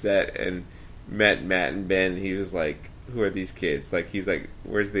to the set and met Matt and Ben, he was like, who are these kids? Like, he's like,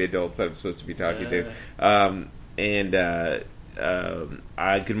 where's the adults that I'm supposed to be talking to?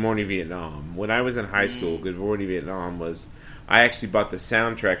 Good Morning Vietnam. When I was in high school, Good Morning Vietnam was... I actually bought the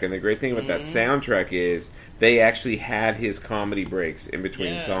soundtrack, and the great thing about that soundtrack is they actually had his comedy breaks in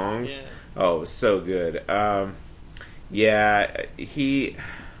between songs. Yeah. Oh, it was so good.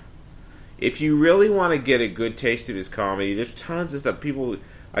 If you really want to get a good taste of his comedy, there's tons of stuff. People...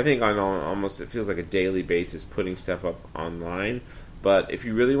 I think on almost, it feels like a daily basis putting stuff up online. But if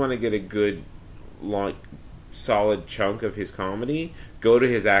you really want to get a good, long, solid chunk of his comedy, go to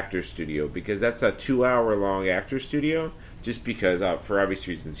his actor studio, because that's a 2-hour-long actor studio. Just because, for obvious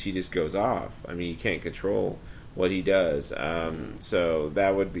reasons, he just goes off. I mean, you can't control what he does. So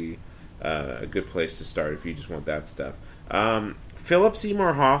that would be a good place to start if you just want that stuff. Philip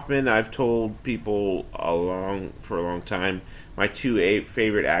Seymour Hoffman, I've told people for a long time, my two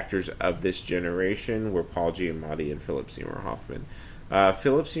favorite actors of this generation were Paul Giamatti and Philip Seymour Hoffman.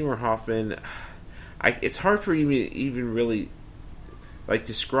 Philip Seymour Hoffman, it's hard for me to even really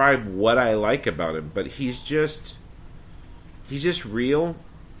describe what I like about him, but he's just real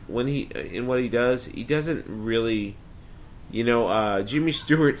when in what he does. He doesn't really, Jimmy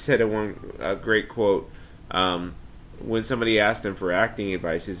Stewart said a great quote. When somebody asked him for acting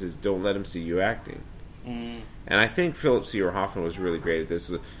advice, he says, "Don't let him see you acting." And I think Philip Seymour Hoffman was really great at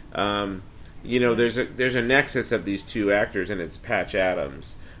this. There's a nexus of these two actors, and it's Patch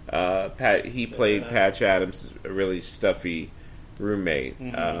Adams. He played Patch Adams, a really stuffy roommate.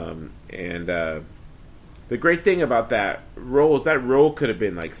 The great thing about that role is that role could have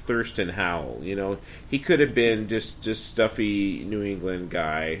been like Thurston Howell. He could have been just stuffy New England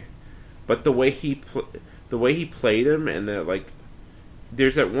guy, but the way he played him, and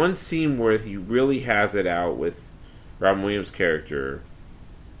there's that one scene where he really has it out with Robin Williams' character,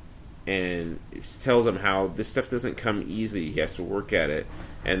 and tells him how this stuff doesn't come easy. He has to work at it,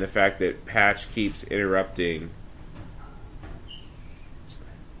 and the fact that Patch keeps interrupting,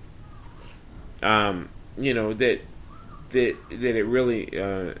 that it really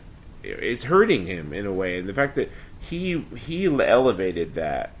is hurting him in a way, and the fact that he elevated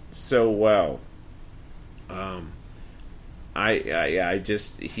that so well. He's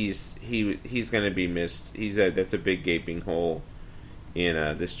going to be missed. That's a big gaping hole in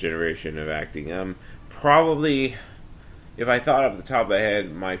this generation of acting. Probably, if I thought off the top of my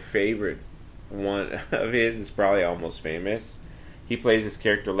head, my favorite one of his is probably Almost Famous. He plays this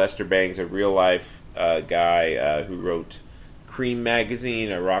character Lester Bangs, a real life guy who wrote Cream magazine,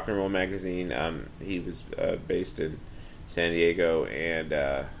 a rock and roll magazine. He was based in San Diego,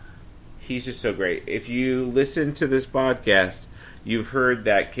 and he's just so great. If you listen to this podcast, you've heard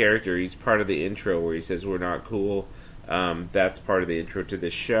that character. He's part of the intro where he says, "We're not cool." That's part of the intro to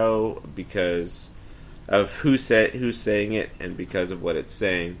this show because of who's saying it and because of what it's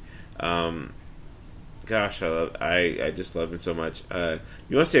saying. Gosh, I just love him so much.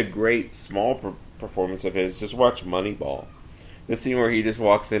 You want to see a great small performance of his? Just watch Moneyball. The scene where he just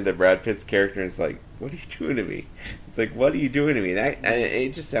walks into Brad Pitt's character and is like, "What are you doing to me?" It's like, "What are you doing to me?" And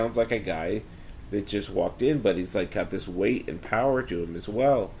it just sounds like a guy that just walked in, but he's like got this weight and power to him as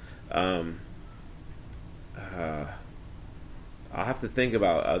well. I'll have to think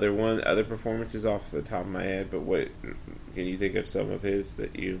about other performances off the top of my head. But what can you think of some of his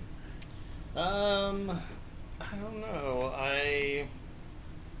that you? I don't know. I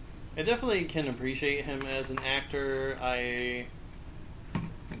definitely can appreciate him as an actor. I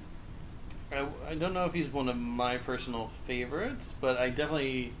don't know if he's one of my personal favorites, but I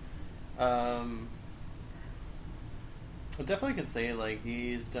definitely can say like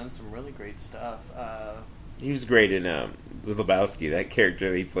he's done some really great stuff. He was great in The Lebowski. That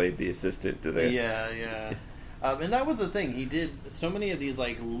character he played, the assistant to the Yeah. And that was the thing. He did so many of these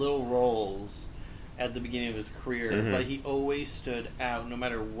like little roles at the beginning of his career, but he always stood out no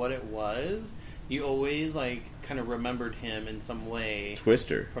matter what it was. You always like kind of remembered him in some way.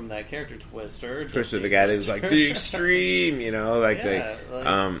 Twister From that character, Twister, the guy that was like the extreme, you know, like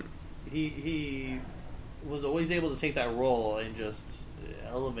he was always able to take that role and just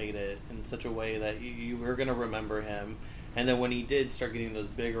elevate it in such a way that you were going to remember him. And then when he did start getting those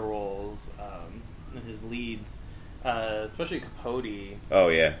bigger roles, his leads, especially Capote. Oh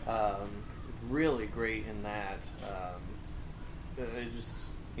yeah. Really great in that. It just,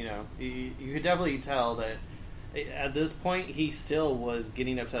 you know, you could definitely tell that at this point he still was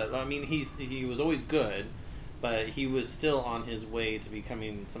getting up to. I mean, he was always good, but he was still on his way to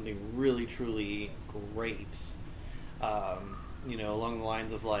becoming something really truly great. You know, along the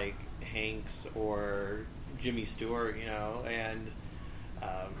lines of like Hanks or Jimmy Stewart, you know, and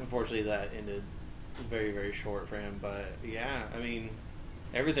unfortunately that ended very, very short for him. But yeah, I mean,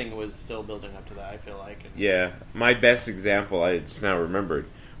 everything was still building up to that, I feel like. Yeah, my best example, I just now remembered,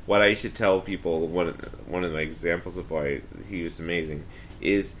 what I used to tell people, one of my examples of why he was amazing,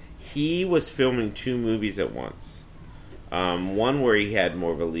 is he was filming 2 movies at once. One where he had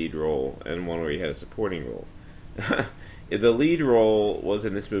more of a lead role, and one where he had a supporting role. The lead role was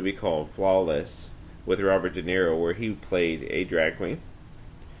in this movie called Flawless with Robert De Niro, where he played a drag queen.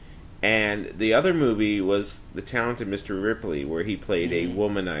 And the other movie was The Talented Mr. Ripley, where he played a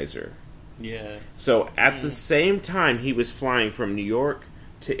womanizer. Yeah. So at the same time, he was flying from New York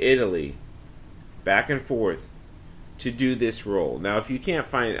to Italy, back and forth, to do this role. Now, if you can't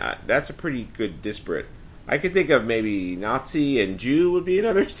find... that's a pretty good disparate. I could think of maybe Nazi and Jew would be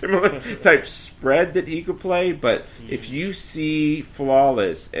another similar type spread that he could play. But if you see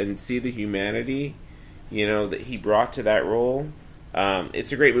Flawless and see the humanity, you know, that he brought to that role...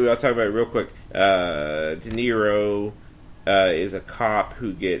 it's a great movie. I'll talk about it real quick. De Niro is a cop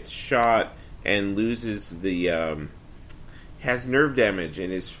who gets shot and loses the... has nerve damage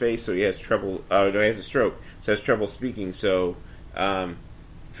in his face, so he has trouble... he has a stroke, so has trouble speaking. So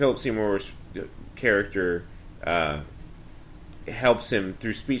Philip Seymour's character helps him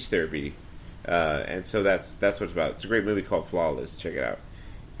through speech therapy. And so that's what it's about. It's a great movie called Flawless. Check it out.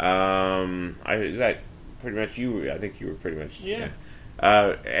 Is that... pretty much I think you were pretty much... Yeah.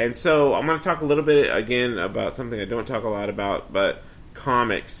 And so I'm going to talk a little bit, again, about something I don't talk a lot about, but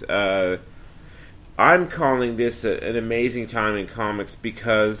comics. I'm calling this an amazing time in comics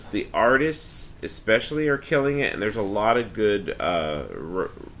because the artists especially are killing it, and there's a lot of good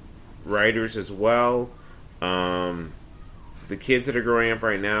writers as well. The kids that are growing up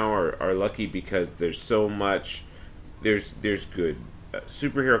right now are lucky because there's so much... There's good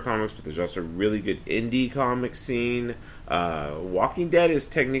superhero comics, but there's also a really good indie comic scene. Walking Dead is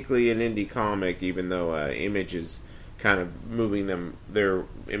technically an indie comic, even though Image is kind of moving them. Their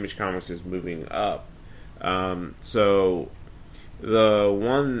Image Comics is moving up. So the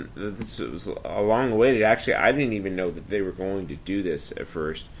one this was a long awaited. Actually, I didn't even know that they were going to do this at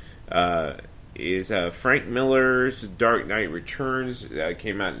first. Is Frank Miller's Dark Knight Returns.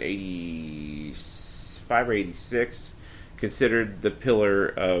 Came out in 85 or 86. Considered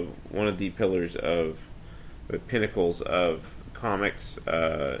one of the pillars of the pinnacles of comics.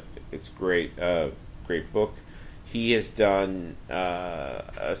 It's great, great book. He has done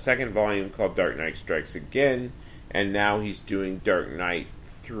a second volume called Dark Knight Strikes Again, and now he's doing Dark Knight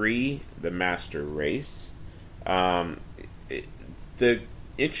 3, The Master Race. The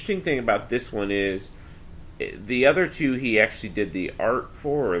interesting thing about this one is the other two he actually did the art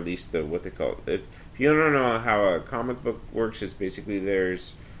for, or at least what they call it. If you don't know how a comic book works, it's basically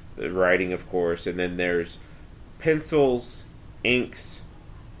there's the writing, of course, and then there's pencils, inks,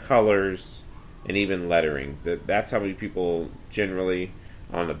 colors, and even lettering. That's how many people generally,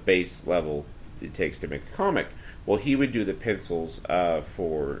 on a base level, it takes to make a comic. Well, he would do the pencils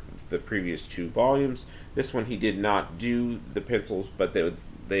for the previous 2 volumes. This one he did not do the pencils, but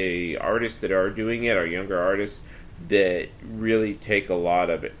the artists that are doing it are younger artists. that really take a lot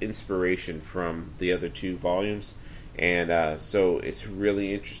of inspiration from the other two volumes, and so it's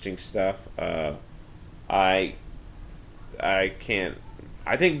really interesting stuff. I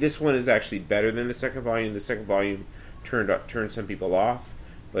think this one is actually better than the second volume. The second volume turned some people off,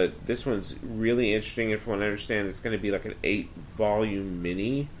 but this one's really interesting. And from what I understand, it's going to be like an 8-volume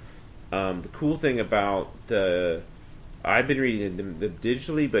mini. The cool thing about I've been reading them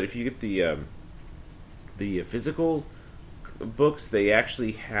digitally, but if you get the physical books, they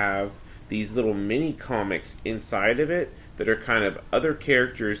actually have these little mini comics inside of it that are kind of other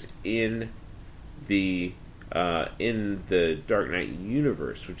characters in the Dark Knight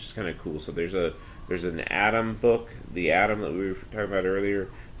universe, which is kind of cool. So there's an Atom book, the Atom that we were talking about earlier.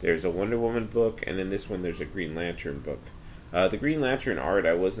 There's a Wonder Woman book, and in this one there's a Green Lantern book. The Green Lantern art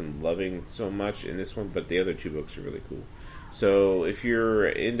I wasn't loving so much in this one, but the other two books are really cool. So if you're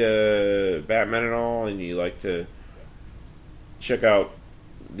into Batman at all and you like to check out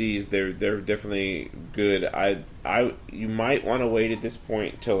these, they're definitely good. You might want to wait at this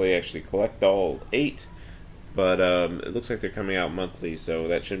point until they actually collect all 8, but it looks like they're coming out monthly, so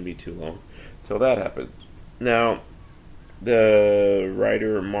that shouldn't be too long till that happens. Now, the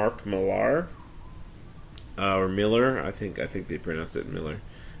writer Mark Millar, or Miller, I think they pronounce it Miller.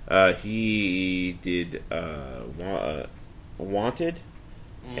 He did Wanted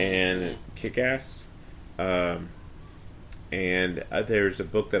and Kick-Ass. And there's a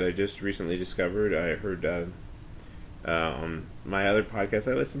book that I just recently discovered. I heard on my other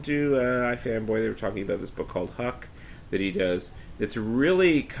podcast I listened to, iFanboy, they were talking about this book called Huck that he does. It's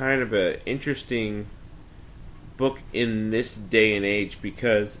really kind of an interesting book in this day and age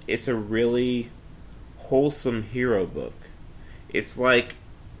because it's a really wholesome hero book. It's like,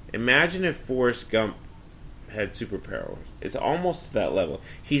 imagine if Forrest Gump had superpowers. It's almost to that level.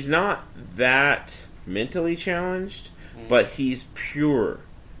 He's not that mentally challenged, but he's pure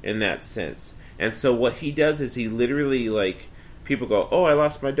in that sense. And so what he does is he literally, like, people go, oh, I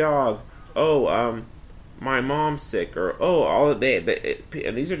lost my dog. Oh, my mom's sick. Or, oh, all of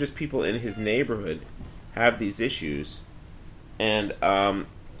and these are just people in his neighborhood have these issues. And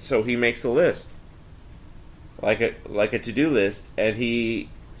so he makes a list. Like a to-do list. And he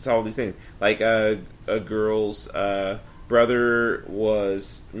solved these things. Like a girl's brother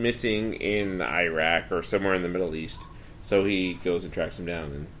was missing in Iraq or somewhere in the Middle East. So he goes and tracks him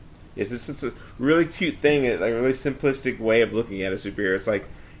down, and it's just a really cute thing, like a really simplistic way of looking at a superhero.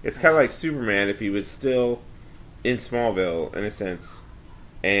 It's kind of like Superman if he was still in Smallville in a sense,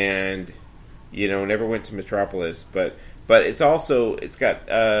 and never went to Metropolis. But it's got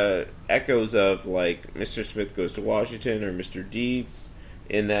echoes of like Mr. Smith Goes to Washington or Mr. Deeds,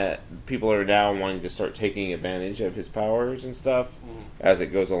 in that people are now wanting to start taking advantage of his powers and stuff as it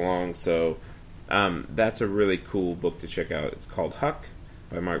goes along. So. That's a really cool book to check out. It's called Huck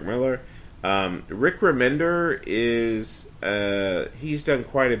by Mark Miller. Rick Remender is he's done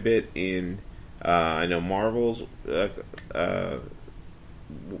quite a bit in I know Marvel's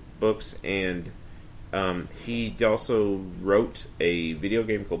books, and he also wrote a video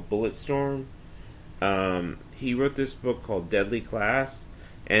game called Bulletstorm. He wrote this book called Deadly Class,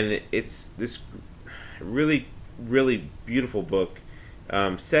 and it's this really, really beautiful book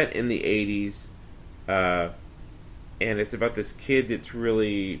set in the 80s. And it's about this kid that's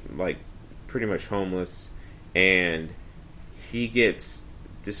really, like, pretty much homeless, and he gets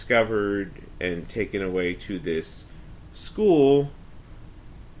discovered and taken away to this school.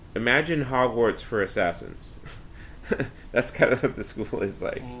 Imagine Hogwarts for assassins. That's kind of what the school is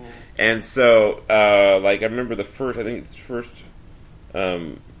like. And so, I remember the first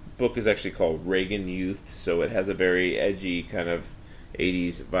book is actually called Reagan Youth, so it has a very edgy kind of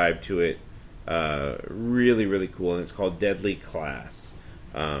 80s vibe to it. Really, really cool, and it's called Deadly Class.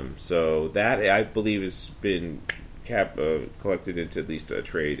 So that, I believe, has been collected into at least a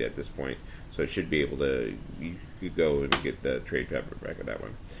trade at this point. So it should be able to, you could go and get the trade paperback of that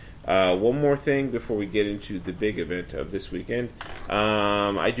one. One more thing before we get into the big event of this weekend.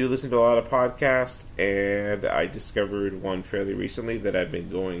 I do listen to a lot of podcasts, and I discovered one fairly recently that I've been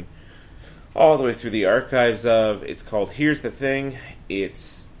going all the way through the archives of. It's called Here's the Thing.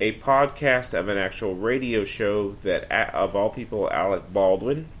 It's a podcast of an actual radio show that, of all people, Alec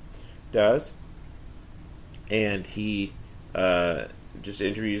Baldwin does. And he just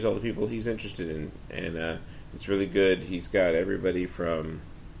interviews all the people he's interested in. And it's really good. He's got everybody from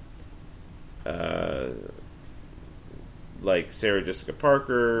like Sarah Jessica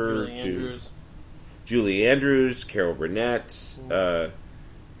Parker to Julie Andrews, Carol Burnett,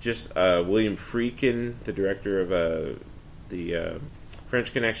 just William Friedkin, the director of the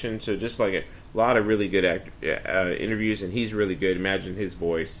French Connection. So just like A lot of really good interviews, and he's really good. Imagine his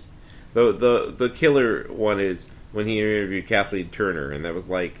voice. The killer one is when he interviewed Kathleen Turner, and that was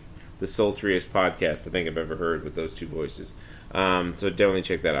like the sultriest podcast I think I've ever heard with those two voices. So definitely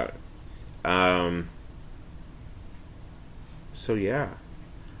check that out. So yeah,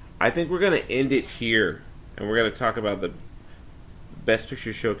 I think we're gonna end it here, and we're gonna talk about the Best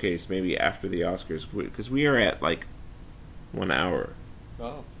Picture Showcase maybe after the Oscars, because we are at like 1 hour.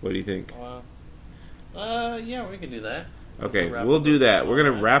 Oh, What do you think? yeah, we can do that. Okay, Wrap we'll it do up. that. We're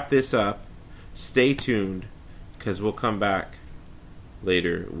going to wrap this up. Stay tuned, because we'll come back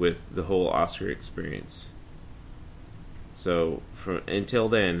later with the whole Oscar experience. So, until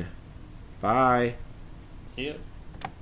then, bye. See you.